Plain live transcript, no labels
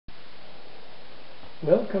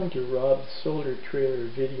Welcome to Rob's Solar Trailer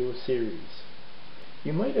video series.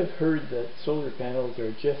 You might have heard that solar panels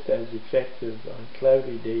are just as effective on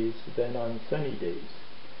cloudy days than on sunny days.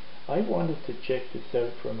 I wanted to check this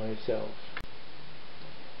out for myself.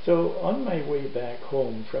 So on my way back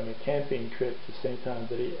home from a camping trip to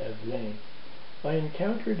Saint-André-Avelin, I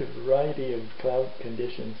encountered a variety of cloud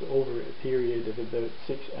conditions over a period of about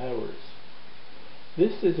 6 hours.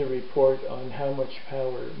 This is a report on how much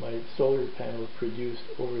power my solar panel produced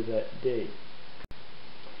over that day.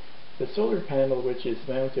 The solar panel, which is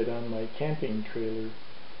mounted on my camping trailer,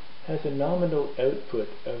 has a nominal output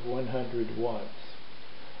of 100 watts.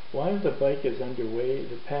 While the bike is underway,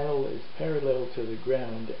 the panel is parallel to the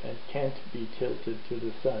ground and can't be tilted to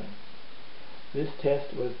the sun. This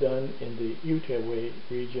test was done in the Outaouais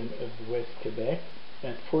region of West Quebec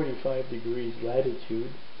at 45 degrees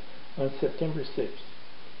latitude on September 6th.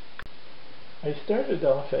 I started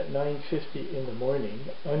off at 9:50 in the morning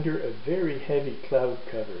under a very heavy cloud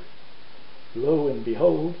cover. Lo and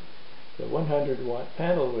behold, the 100-watt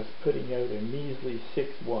panel was putting out a measly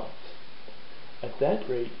 6 watts. At that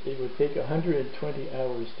rate, it would take 120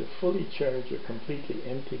 hours to fully charge a completely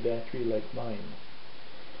empty battery like mine.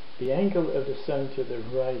 The angle of the sun to the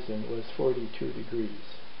horizon was 42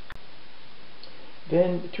 degrees.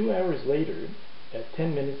 Then, 2 hours later, at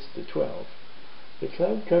 10 minutes to 12, the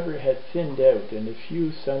cloud cover had thinned out and a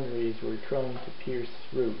few sun rays were trying to pierce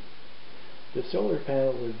through. The solar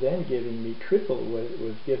panel was then giving me triple what it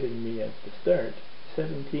was giving me at the start,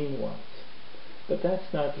 17 watts. But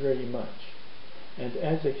that's not very much. And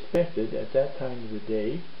as expected at that time of the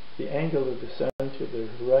day, the angle of the sun to the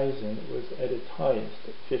horizon was at its highest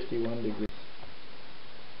at 51 degrees.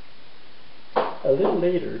 A little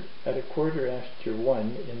later, at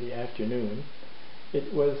 1:15 in the afternoon,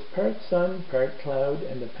 it was part sun, part cloud,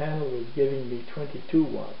 and the panel was giving me 22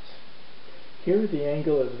 watts. Here the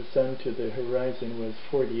angle of the sun to the horizon was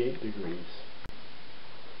 48 degrees.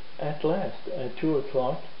 At last, at 2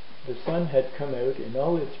 o'clock, the sun had come out in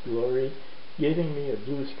all its glory, giving me a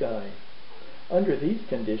blue sky. Under these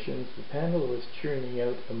conditions, the panel was churning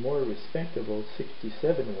out a more respectable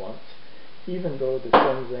 67 watts, even though the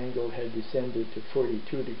sun's angle had descended to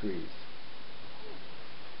 42 degrees.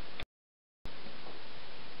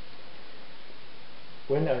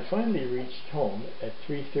 When I finally reached home at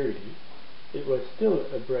 3:30, it was still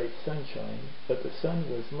a bright sunshine, but the sun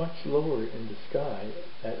was much lower in the sky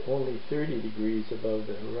at only 30 degrees above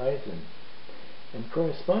the horizon, and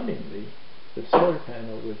correspondingly, the solar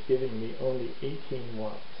panel was giving me only 18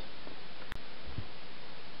 watts.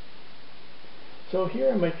 So here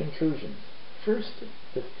are my conclusions. First,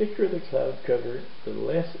 the thicker the cloud cover, the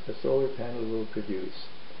less a solar panel will produce.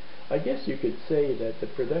 I guess you could say that the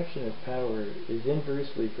production of power is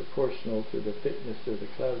inversely proportional to the thickness of the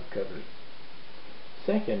cloud cover.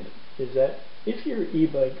 Second is that if your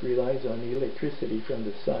e-bike relies on electricity from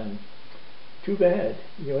the sun, too bad,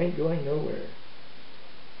 you ain't going nowhere.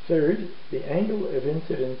 Third, the angle of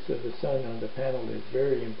incidence of the sun on the panel is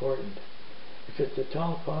very important. If it's at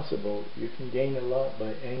all possible, you can gain a lot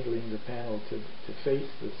by angling the panel to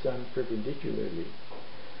face the sun perpendicularly.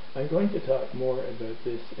 I'm going to talk more about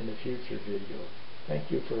this in a future video.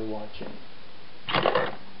 Thank you for watching.